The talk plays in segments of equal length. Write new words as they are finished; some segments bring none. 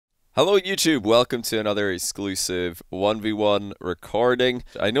Hello YouTube, welcome to another exclusive 1v1 recording.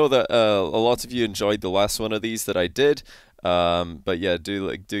 I know that a lot of you enjoyed the last one of these that I did, but yeah,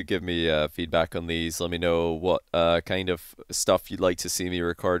 do give me feedback on these. Let me know what kind of stuff you'd like to see me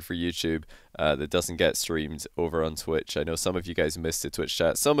record for YouTube that doesn't get streamed over on Twitch. I know some of you guys missed the Twitch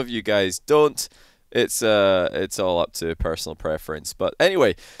chat, some of you guys don't. It's all up to personal preference. But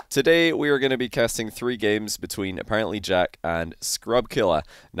anyway, today we are going to be casting 3 games between ApparentlyJack and Killa.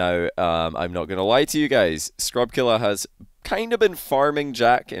 Now, I'm not going to lie to you guys. Killa has kind of been farming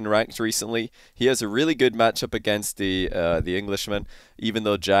Jack in ranked recently. He has a really good matchup against the Englishman, even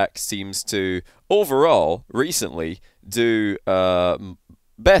though Jack seems to overall recently do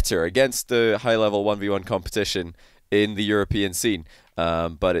better against the high-level 1v1 competition in the European scene.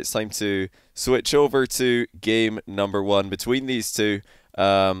 But it's time to switch over to game number 1 between these two.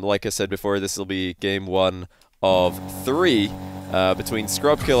 Like I said before, this will be game 1 of 3 between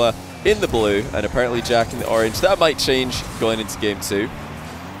Killa in the blue and ApparentlyJack in the orange. That might change going into game 2.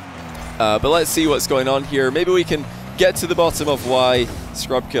 But let's see what's going on here. Maybe we can get to the bottom of why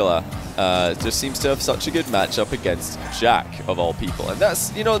Killa just seems to have such a good matchup against Jack, of all people. And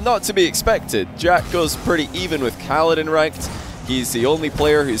that's, you know, not to be expected. Jack goes pretty even with Khaled in ranked. He's the only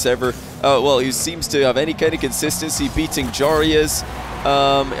player who's ever, who seems to have any kind of consistency beating Joria's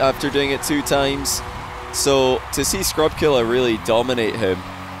after doing it 2 times. So to see Killa really dominate him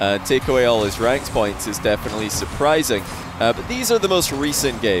and take away all his ranked points is definitely surprising. But these are the most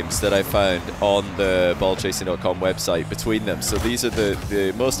recent games that I found on the ballchasing.com website between them. So these are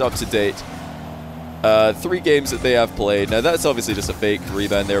the most up-to-date 3 games that they have played. Now that's obviously just a fake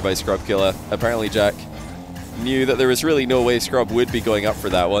rebound there by Killa. ApparentlyJack knew that there was really no way Scrub would be going up for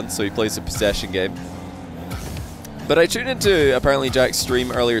that one, so he plays a possession game. But I tuned into ApparentlyJack's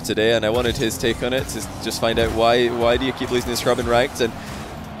stream earlier today, and I wanted his take on it to just find out why do you keep losing to Scrub in ranked. And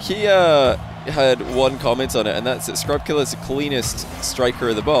he had one comment on it, and that's that Killa is the cleanest striker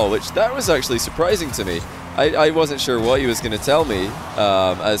of the ball, which that was actually surprising to me. I wasn't sure what he was going to tell me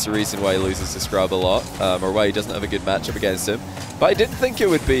as the reason why he loses to Scrub a lot, or why he doesn't have a good matchup against him. But I didn't think it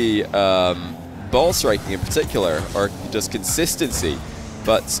would be ball striking in particular, or just consistency.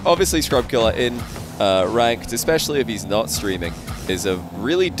 But obviously Killa in ranked, especially if he's not streaming, is a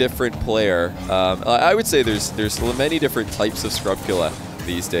really different player. I would say there's many different types of Killa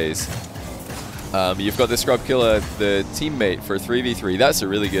these days. You've got the Killa, the teammate for 3v3. That's a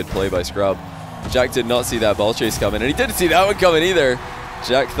really good play by Scrub. Jack did not see that ball chase coming, and he didn't see that one coming either.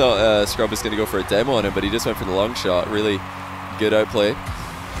 Jack thought Scrub was going to go for a demo on him, but he just went for the long shot. Really good outplay.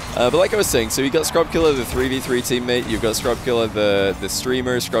 But like I was saying, so you got Killa, the 3v3 teammate, you've got Killa, the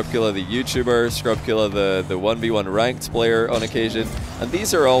streamer, Killa, the YouTuber, Killa, the 1v1 ranked player on occasion. And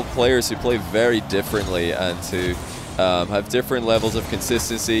these are all players who play very differently and who have different levels of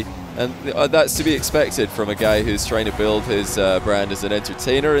consistency. And that's to be expected from a guy who's trying to build his brand as an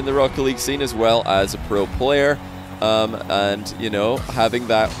entertainer in the Rocket League scene as well as a pro player. And, you know, having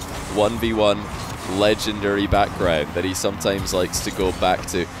that 1v1 legendary background that he sometimes likes to go back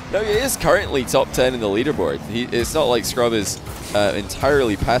to. Now, he is currently top 10 in the leaderboard. It's not like Scrub is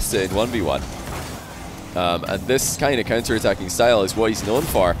entirely past it in 1v1. And this kind of counter-attacking style is what he's known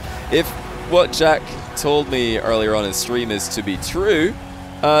for. If what Jack told me earlier on in stream is to be true,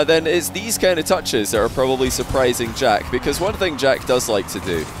 then it's these kind of touches that are probably surprising Jack, because one thing Jack does like to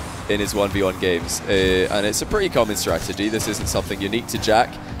do in his 1v1 games, and it's a pretty common strategy, this isn't something unique to Jack,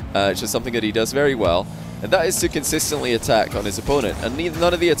 it's just something that he does very well, and that is to consistently attack on his opponent. And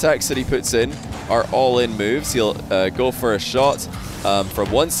none of the attacks that he puts in are all-in moves. He'll go for a shot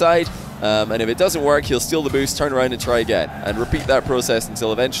from one side, and if it doesn't work, he'll steal the boost, turn around and try again, and repeat that process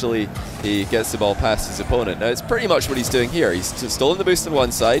until eventually he gets the ball past his opponent. Now, it's pretty much what he's doing here. He's stolen the boost on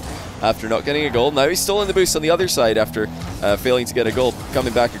one side after not getting a goal. Now he's stolen the boost on the other side after failing to get a goal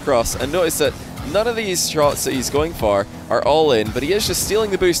coming back across. And notice that none of these shots that he's going for are all in, but he is just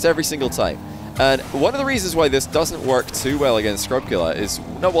stealing the boost every single time. And one of the reasons why this doesn't work too well against Killa is,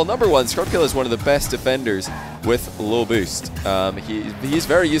 well, number one, Killa is one of the best defenders with low boost. He's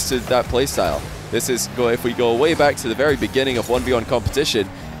very used to that playstyle. This is, if we go way back to the very beginning of 1v1 competition,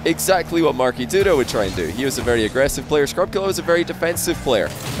 exactly what Marky Duda would try and do. He was a very aggressive player. Killa was a very defensive player.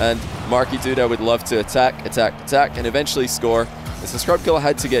 And Marky Duda would love to attack, and eventually score. And so Killa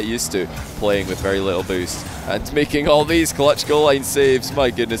had to get used to playing with very little boost and making all these clutch goal line saves. My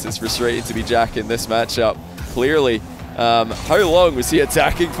goodness, it's frustrating to be Jack in this matchup. Clearly, how long was he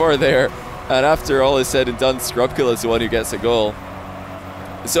attacking for there? And after all is said and done, Killa is the one who gets a goal.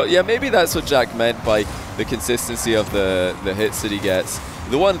 So yeah, maybe that's what Jack meant by the consistency of the hits that he gets.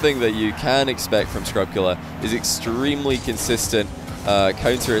 The one thing that you can expect from Killa is extremely consistent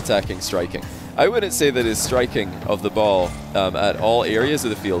counter-attacking striking. I wouldn't say that his striking of the ball at all areas of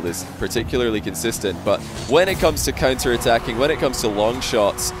the field is particularly consistent, but when it comes to counter-attacking, when it comes to long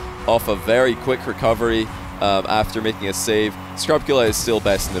shots off a very quick recovery after making a save, Killa is still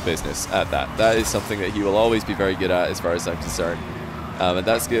best in the business at that. That is something that he will always be very good at as far as I'm concerned. And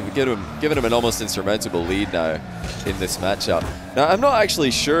that's given him an almost insurmountable lead now in this matchup. Now, I'm not actually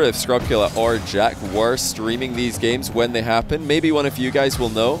sure if Killa or Jack were streaming these games when they happened. Maybe one of you guys will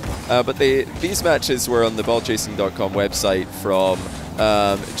know. But these matches were on the ballchasing.com website from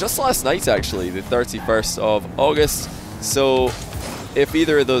just last night, actually, the 31st of August. So if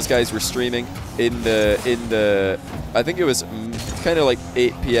either of those guys were streaming in the I think it was kind of like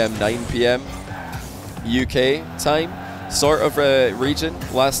 8 p.m., 9 p.m. UK time sort of region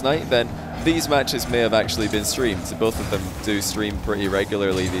last night, then these matches may have actually been streamed. So both of them do stream pretty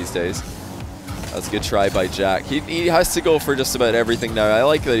regularly these days. That's a good try by Jack. He has to go for just about everything now. I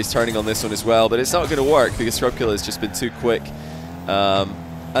like that he's turning on this one as well, but it's not going to work because Killa has just been too quick.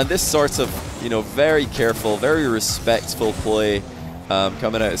 And this sort of, you know, very careful, very respectful play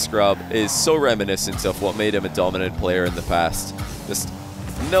coming out of Scrub is so reminiscent of what made him a dominant player in the past. Just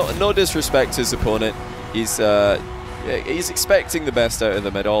no disrespect to his opponent. He's expecting the best out of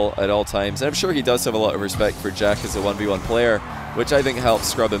them at all times, and I'm sure he does have a lot of respect for Jack as a 1v1 player, which I think helps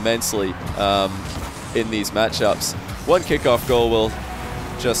Scrub immensely in these matchups. One kickoff goal will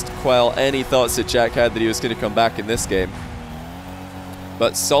just quell any thoughts that Jack had that he was going to come back in this game.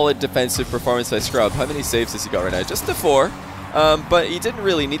 But solid defensive performance by Scrub. How many saves has he got right now? Just the 4. But he didn't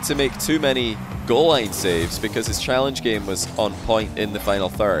really need to make too many goal line saves because his challenge game was on point in the final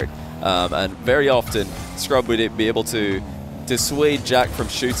third. And very often, Scrub would be able to dissuade Jack from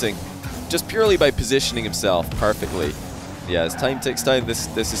shooting just purely by positioning himself perfectly. Yeah, as time ticks down, this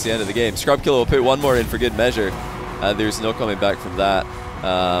is the end of the game. Killa will put one more in for good measure, and there's no coming back from that.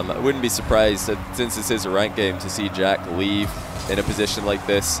 I wouldn't be surprised, that, since this is a ranked game, to see Jack leave in a position like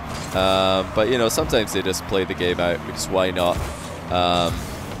this. But, you know, sometimes they just play the game out, because why not?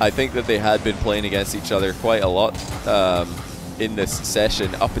 I think that they had been playing against each other quite a lot in this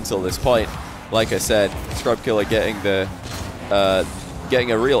session up until this point. Like I said, Killa getting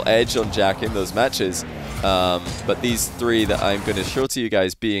a real edge on Jack in those matches. But these 3 that I'm going to show to you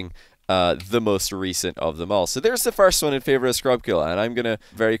guys being the most recent of them all. So there's the first one in favor of Killa, and I'm going to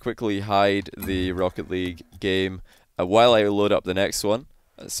very quickly hide the Rocket League game while I load up the next one,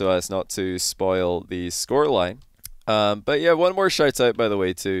 so as not to spoil the scoreline. But yeah, one more shout out, by the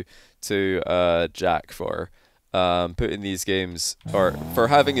way, to Jack for putting these games, or for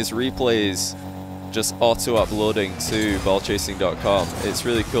having his replays just auto-uploading to ballchasing.com. It's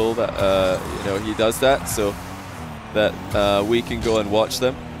really cool that you know, he does that, so that we can go and watch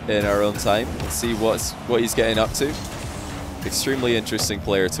them in our own time and see what he's getting up to. Extremely interesting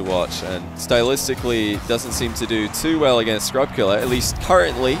player to watch, and stylistically doesn't seem to do too well against Killa, at least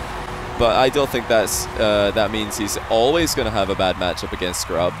currently. But I don't think that means he's always going to have a bad matchup against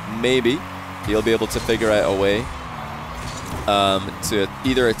Scrub. Maybe he'll be able to figure out a way to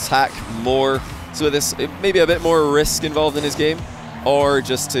either attack more, so there's maybe a bit more risk involved in his game, or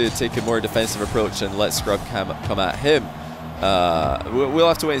just to take a more defensive approach and let Scrub come at him. We'll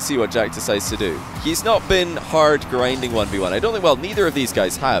have to wait and see what Jack decides to do. He's not been hard grinding 1v1. I don't think, well, neither of these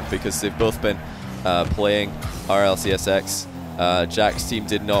guys have, because they've both been playing RLCSX. Jack's team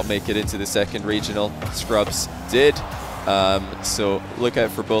did not make it into the second regional. Scrub's did. So look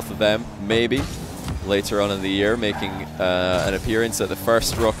out for both of them, maybe later on in the year, making an appearance at the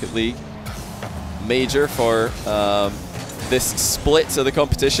first Rocket League major for this split of the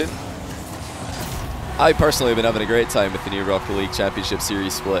competition. I personally have been having a great time with the new Rocket League Championship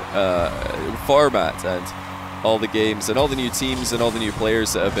Series split format, and all the games and all the new teams and all the new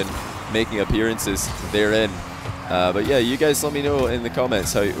players that have been making appearances therein. But yeah, you guys let me know in the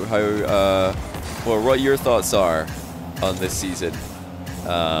comments what your thoughts are on this season,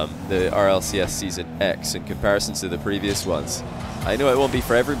 the RLCS Season X, in comparison to the previous ones. I know it won't be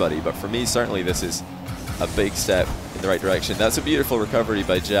for everybody, but for me, certainly this is a big step in the right direction. That's a beautiful recovery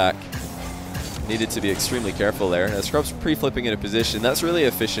by Jack. Needed to be extremely careful there. Now, Scrub's pre-flipping in a position. That's really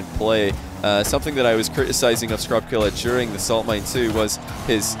efficient play. Something that I was criticizing of Killa during the Salt Mine 2 was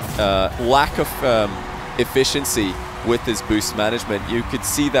his lack of efficiency with his boost management. You could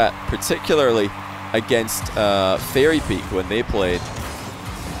see that particularly against Fairy Peak when they played.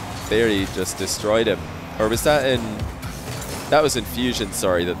 Fairy just destroyed him. Or was that in... That was in Fusion,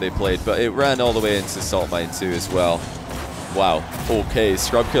 sorry, that they played, but it ran all the way into Salt Mine 2 as well. Wow. Okay,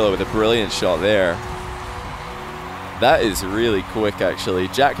 Killa with a brilliant shot there. That is really quick, actually.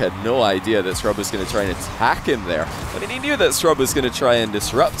 Jack had no idea that Scrub was going to try and attack him there. I mean, he knew that Scrub was going to try and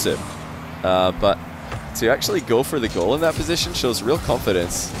disrupt him. But to actually go for the goal in that position shows real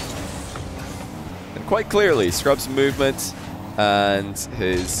confidence. And quite clearly, Scrub's movement and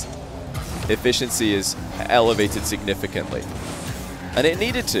his efficiency is elevated significantly. And it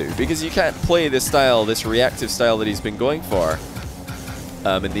needed to, because you can't play this style, this reactive style that he's been going for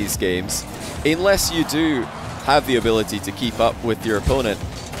in these games, unless you do have the ability to keep up with your opponent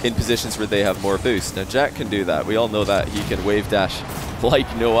in positions where they have more boost. Now Jack can do that. We all know that. He can wave dash like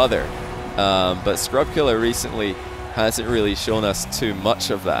no other. But Scrub Killa recently hasn't really shown us too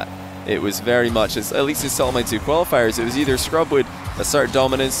much of that. It was very much, at least in Salt Mine 2 qualifiers, it was either Scrub would assert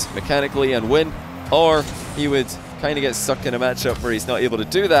dominance mechanically and win, or he would kind of get stuck in a matchup where he's not able to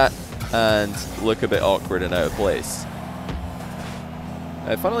do that and look a bit awkward and out of place.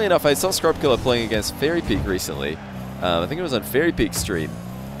 Funnily enough, I saw Scrub Killa playing against Fairy Peak recently. I think it was on Fairy Peak's stream,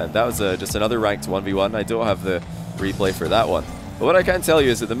 and that was just another ranked 1v1. I don't have the replay for that one. But what I can tell you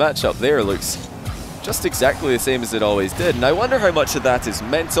is that the matchup there looks just exactly the same as it always did, and I wonder how much of that is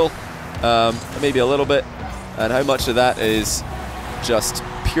mental, maybe a little bit, and how much of that is just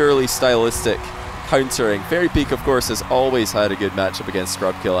purely stylistic countering. Fairy Peak, of course, has always had a good matchup against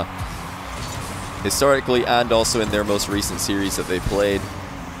Scrub Killa, historically and also in their most recent series that they played.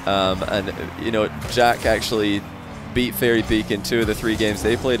 And, you know, Jack actually beat Fairy Peak in 2 of the 3 games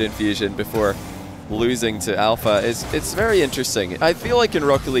they played in Fusion before losing to Alpha. It's very interesting. I feel like in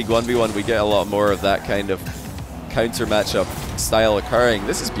Rocket League 1v1 we get a lot more of that kind of counter matchup style occurring.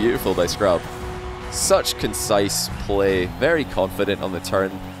 This is beautiful by Scrub. Such concise play, very confident on the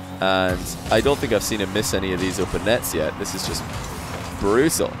turn, and I don't think I've seen him miss any of these open nets yet. This is just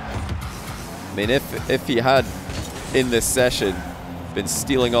brutal. I mean, if he had, in this session, been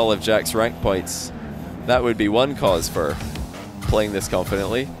stealing all of Jack's rank points, that would be one cause for playing this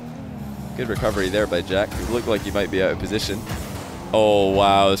confidently. Good recovery there by Jack. It looked like he might be out of position. Oh,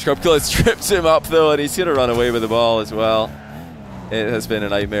 wow. Scrub Killa tripped him up, though, and he's going to run away with the ball as well. It has been a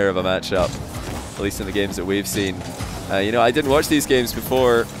nightmare of a matchup, at least in the games that we've seen. You know, I didn't watch these games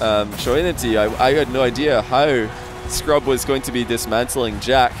before showing them to you. I had no idea how Scrub was going to be dismantling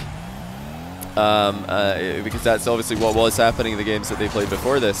Jack. Because that's obviously what was happening in the games that they played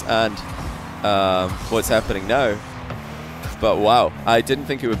before this, and what's happening now. But wow, I didn't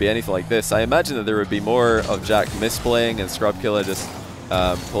think it would be anything like this. I imagine that there would be more of Jack misplaying and Scrub Killa just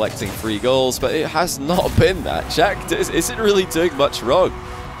collecting free goals, but it has not been that. Jack isn't really doing much wrong.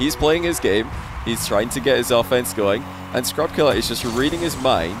 He's playing his game, he's trying to get his offense going, and Scrub Killa is just reading his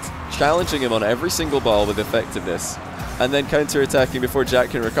mind, challenging him on every single ball with effectiveness, and then counter-attacking before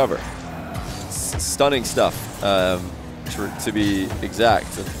Jack can recover. Stunning stuff, to be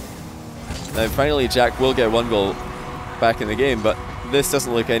exact. And finally, Jack will get 1 goal back in the game, but this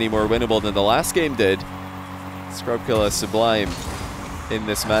doesn't look any more winnable than the last game did. Scrub Killa sublime in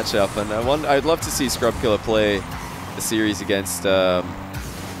this matchup, and I'd love to see Scrub Killa play a series against a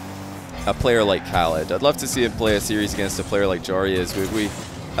player like Khaled. I'd love to see him play a series against a player like Jorias. We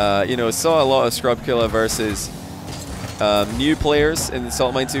you know, saw a lot of Scrub Killa versus new players in the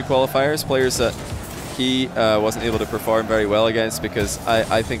Salt Mine 2 qualifiers, players that he wasn't able to perform very well against because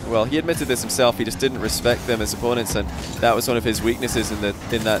I think, well, he admitted this himself, he just didn't respect them as opponents, and that was one of his weaknesses in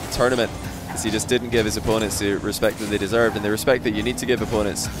that tournament, is he just didn't give his opponents the respect that they deserved, and the respect that you need to give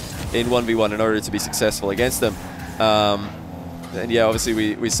opponents in 1v1 in order to be successful against them. And yeah,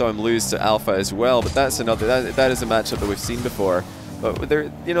 obviously we saw him lose to Alpha as well, but that's another, that is a matchup that we've seen before. But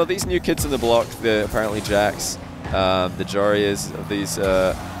there, you know, these new kids in the block, the ApparentlyJacks, the Jorias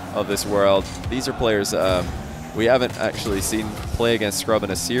of this world, these are players we haven't actually seen play against Scrub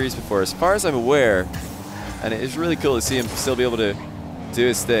in a series before, as far as I'm aware, and it is really cool to see him still be able to do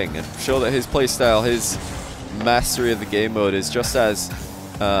his thing and show that his play style, his mastery of the game mode is just as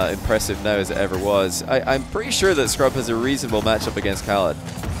impressive now as it ever was. I'm pretty sure that Scrub has a reasonable matchup against Khaled,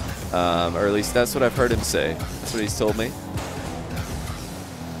 or at least that's what I've heard him say. That's what he's told me.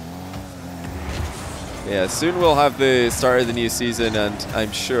 Yeah, soon we'll have the start of the new season, and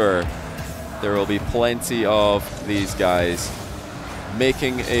I'm sure there will be plenty of these guys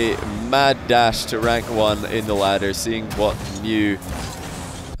making a mad dash to rank 1 in the ladder, seeing what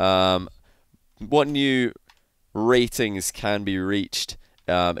new ratings can be reached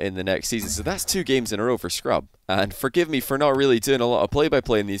in the next season. So that's 2 games in a row for Scrub. And forgive me for not really doing a lot of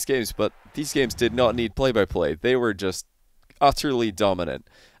play-by-play in these games, but these games did not need play-by-play. They were just utterly dominant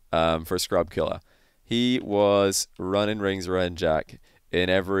for Scrub Killa. He was running rings around Jack in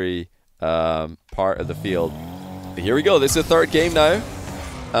every part of the field. Here we go. This is the 3rd game now.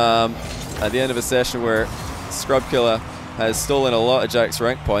 At the end of a session where Scrub Killa has stolen a lot of Jack's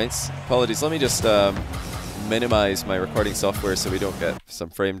rank points. Apologies, let me just minimize my recording software so we don't get some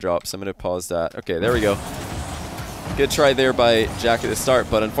frame drops. I'm going to pause that. Okay, there we go. Good try there by Jack at the start,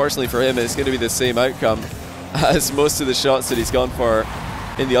 but unfortunately for him, it's going to be the same outcome as most of the shots that he's gone for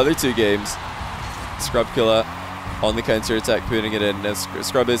in the other two games. Scrub Killa on the counter attack, putting it in. Now,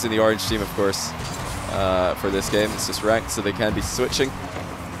 Scrub is in the orange team, of course, for this game. It's just ranked, so they can be switching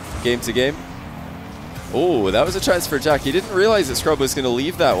game to game. Oh, that was a chance for Jack. He didn't realize that Scrub was going to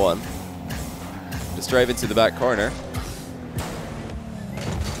leave that one. Just drive into the back corner.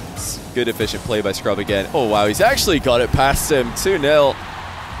 Good efficient play by Scrub again. Oh wow, he's actually got it past him. 2-0.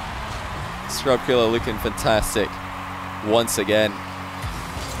 Scrub Killa looking fantastic once again.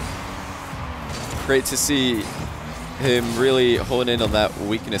 Great to see him really hone in on that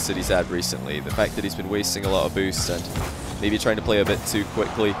weakness that he's had recently. The fact that he's been wasting a lot of boosts and maybe trying to play a bit too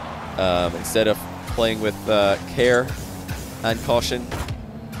quickly instead of playing with care and caution.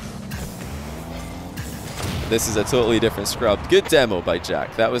 This is a totally different Scrub. Good demo by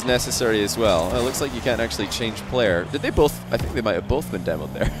Jack. That was necessary as well. Oh, it looks like you can't actually change player. Did they both? I think they might have both been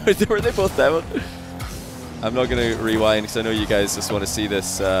demoed there. Were they both demoed? I'm not going to rewind because I know you guys just want to see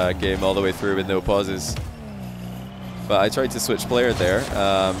this game all the way through with no pauses. But I tried to switch player there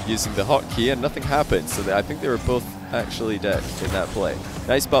using the hotkey and nothing happened. So I think they were both actually dead in that play.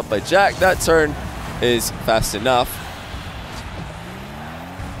 Nice bump by Jack. That turn is fast enough.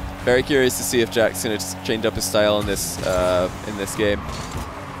 Very curious to see if Jack's going to change up his style in this game.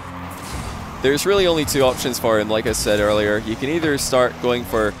 There's really only two options for him, like I said earlier. You can either start going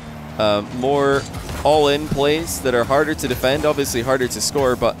for more all-in plays that are harder to defend, obviously harder to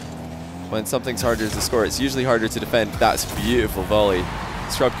score, but when something's harder to score, it's usually harder to defend. That's a beautiful volley.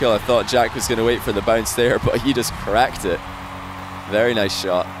 Scrub Killa thought Jack was going to wait for the bounce there, but he just cracked it. Very nice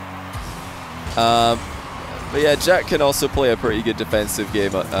shot. But yeah, Jack can also play a pretty good defensive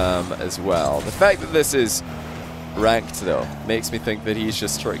game as well. The fact that this is ranked, though, makes me think that he's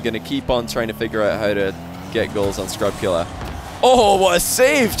just going to keep on trying to figure out how to get goals on Scrub Killa. Oh, what a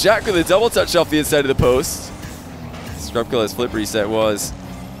save! Jack with a double touch off the inside of the post. Scrub Killa's flip reset was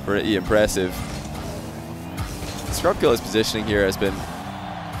pretty impressive. Scrub Killa's positioning here has been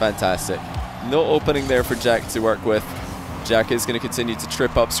fantastic. No opening there for Jack to work with. Jack is going to continue to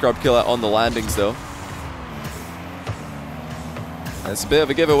trip up Scrub Killa on the landings, though. It's a bit of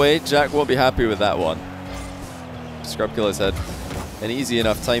a giveaway. Jack won't be happy with that one. Scrub Killa's had an easy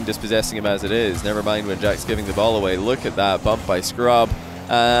enough time dispossessing him as it is. Never mind when Jack's giving the ball away. Look at that bump by Scrub.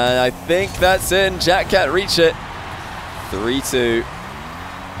 And I think that's in. Jack can't reach it. 3-2.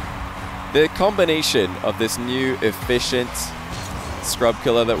 The combination of this new efficient Scrub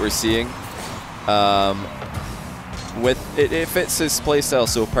Killa that we're seeing, it fits his playstyle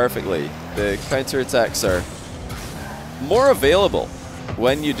so perfectly. The counterattacks are more available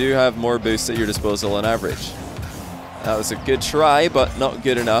when you do have more boosts at your disposal on average. That was a good try, but not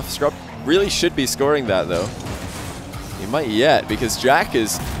good enough. Scrub really should be scoring that, though. He might yet, because Jack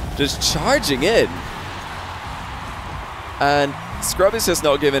is just charging in. And Scrub is just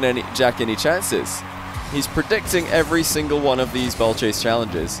not giving Jack any chances. He's predicting every single one of these ball chase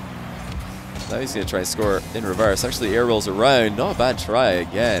challenges. Now he's going to try and score in reverse. Actually, air rolls around. Not a bad try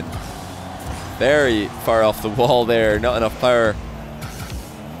again. Very far off the wall there. Not enough power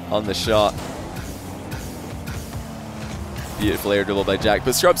on the shot. Beautiful air dribble by Jack.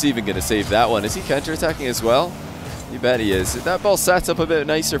 But Scrub's even going to save that one. Is he counter-attacking as well? You bet he is. If that ball sat up a bit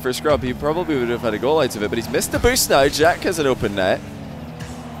nicer for Scrub, he probably would have had a goal out of it. But he's missed the boost now. Jack has an open net.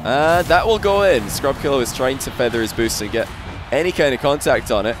 And that will go in. Scrub Killa was trying to feather his boost and get any kind of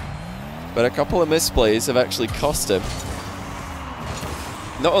contact on it. But a couple of misplays have actually cost him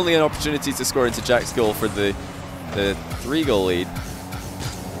not only an opportunity to score into Jack's goal for the 3-goal lead,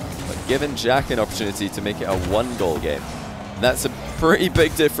 but given Jack an opportunity to make it a 1-goal game. And that's a pretty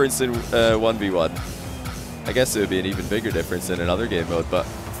big difference in 1v1. I guess it would be an even bigger difference in another game mode, but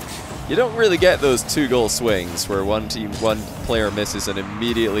you don't really get those 2-goal swings where one player misses and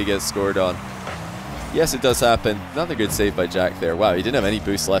immediately gets scored on. Yes, it does happen. Another good save by Jack there. Wow, he didn't have any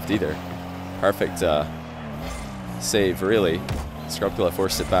boost left either. Perfect save, really. Scrub Killa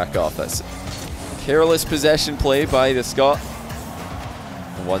forced it back off. That's careless possession play by the Scot.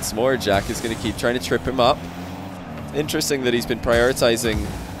 And once more, Jack is going to keep trying to trip him up. Interesting that he's been prioritizing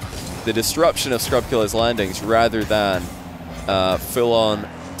the disruption of Scrub Killa's landings rather than full-on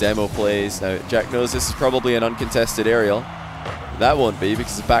demo plays. Now, Jack knows this is probably an uncontested aerial. That won't be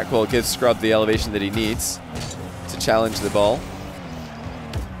because the back wall gives Scrub the elevation that he needs to challenge the ball.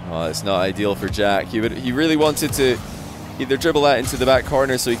 Oh, it's not ideal for Jack. He really wanted to either dribble that into the back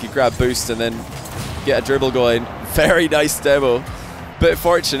corner so he could grab boost and then get a dribble going. Very nice demo. Bit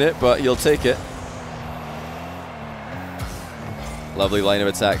fortunate, but you'll take it. Lovely line of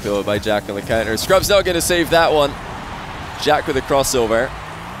attack though by Jack on the counter. Scrub's not going to save that one. Jack with a crossover.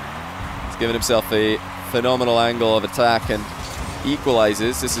 He's given himself a phenomenal angle of attack and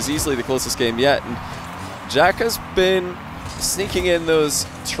equalizes. This is easily the closest game yet. And Jack has been sneaking in those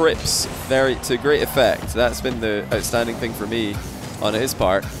trips to great effect. That's been the outstanding thing for me on his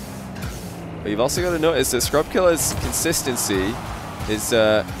part. But you've also got to notice that Killa's consistency, his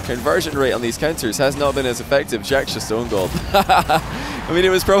conversion rate on these counters has not been as effective. Jack's just own goal. I mean, it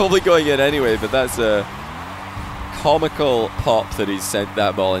was probably going in anyway, but that's a comical pop that he's sent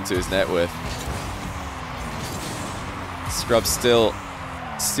that ball into his net with. Scrub still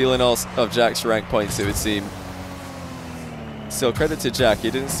stealing all of Jack's rank points, it would seem. Still, credit to Jack,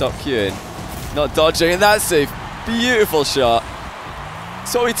 he didn't stop queuing. Not dodging, and that's a beautiful shot.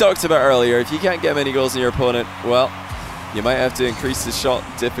 It's what we talked about earlier. If you can't get many goals in your opponent, well, you might have to increase the shot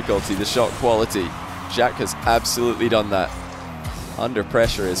difficulty, the shot quality. Jack has absolutely done that. Under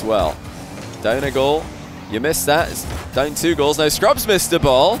pressure as well. Down a goal. You missed that. It's down 2 goals. Now Scrub's missed the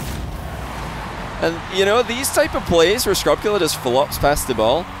ball. And, you know, these type of plays where Killa just flops past the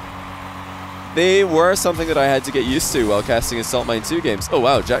ball, they were something that I had to get used to while casting in Salt Mine 2 games. Oh,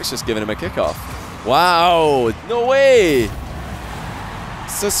 wow. Jack's just giving him a kickoff. Wow. No way.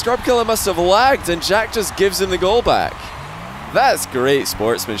 So Killa must have lagged and Jack just gives him the goal back. That's great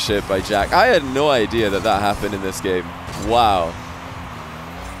sportsmanship by Jack. I had no idea that that happened in this game. Wow.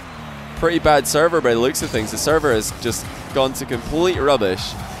 Pretty bad server by the looks of things. The server has just gone to complete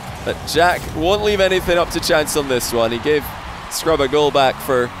rubbish. But Jack won't leave anything up to chance on this one. He gave Scrub a goal back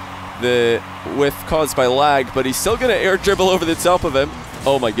for the whiff caused by lag, but he's still going to air dribble over the top of him.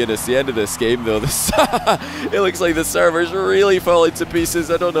 Oh my goodness, the end of this game though, it looks like the server's really falling to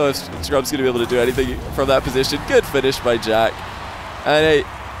pieces. I don't know if Scrub's going to be able to do anything from that position. Good finish by Jack. And hey,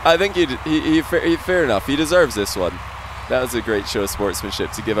 I think he fair enough, he deserves this one. That was a great show of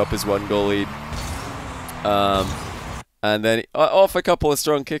sportsmanship to give up his 1-goal lead. And then off a couple of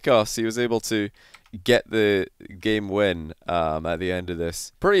strong kickoffs, he was able to get the game win at the end of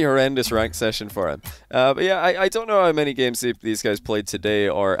this. Pretty horrendous rank session for him. But yeah, I don't know how many games these guys played today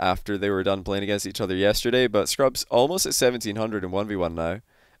or after they were done playing against each other yesterday, but Scrub's almost at 1700 in 1v1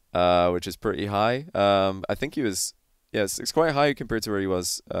 now, which is pretty high. I think he was, yes, it's quite high compared to where he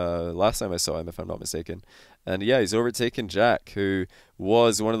was last time I saw him, if I'm not mistaken. And yeah, he's overtaken Jack, who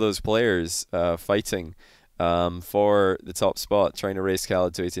was one of those players fighting for the top spot, trying to race Killa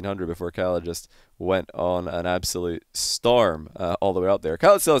to 1800 before Killa just went on an absolute storm all the way up there.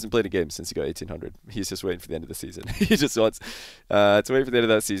 Killa still hasn't played a game since he got 1800. He's just waiting for the end of the season. He just wants to wait for the end of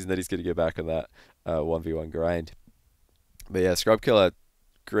that season that he's going to get back on that 1v1 grind. But yeah, Killa,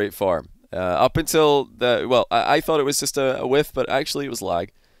 great form. Up until well, I thought it was just a whiff, but actually it was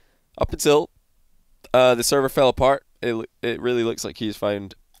lag. Up until the server fell apart, it really looks like he's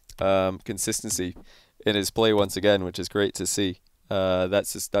found consistency in his play once again, which is great to see.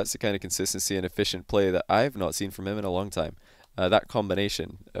 That's the kind of consistency and efficient play that I've not seen from him in a long time. That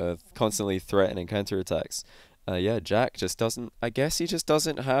combination of constantly threatening counterattacks. Yeah, Jack just doesn't, I guess he just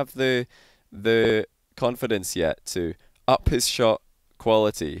doesn't have the confidence yet to up his shot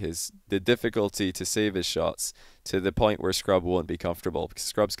quality, the difficulty to save his shots to the point where Scrub won't be comfortable, because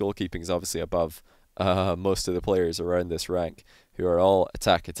Scrub's goalkeeping is obviously above most of the players around this rank, who are all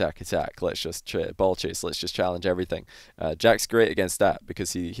attack, attack, attack. Let's just ball chase. Let's just challenge everything. Jack's great against that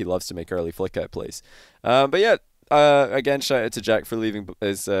because he loves to make early flick out plays. But yeah, again, shout out to Jack for leaving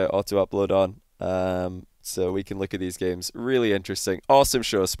his auto upload on. So we can look at these games. Really interesting. Awesome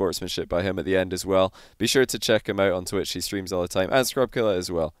show of sportsmanship by him at the end as well. Be sure to check him out on Twitch. He streams all the time. And Killa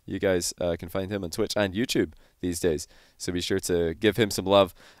as well. You guys can find him on Twitch and YouTube these days. So be sure to give him some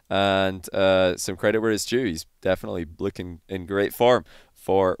love and some credit where it's due. He's definitely looking in great form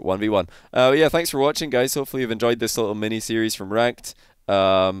for 1v1. Yeah, thanks for watching, guys. Hopefully you've enjoyed this little mini-series from Ranked.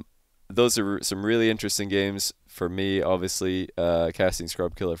 Those are some really interesting games for me, obviously, casting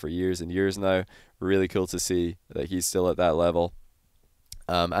Killa for years and years now. Really cool to see that he's still at that level.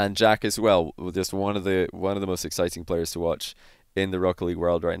 And Jack as well, just one of the most exciting players to watch in the Rocket League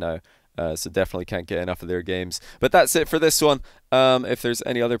world right now. So definitely can't get enough of their games. But that's it for this one. If there's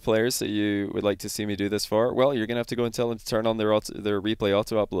any other players that you would like to see me do this for, well, you're going to have to go and tell them to turn on their replay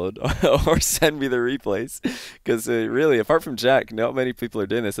auto-upload or send me the replays. Because really, apart from Jack, not many people are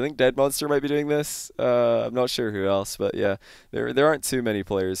doing this. I think Dead Monster might be doing this. I'm not sure who else. But yeah, there aren't too many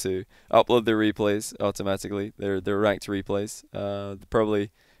players who upload their replays automatically. They're ranked replays. Probably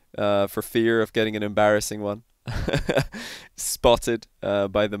for fear of getting an embarrassing one. Spotted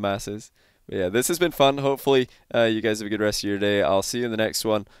by the masses. But yeah, this has been fun. Hopefully, you guys have a good rest of your day. I'll see you in the next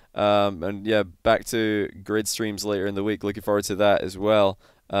one. And yeah, back to grid streams later in the week. Looking forward to that as well.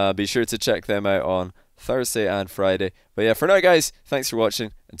 Be sure to check them out on Thursday and Friday. But yeah, for now, guys, thanks for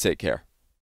watching and take care.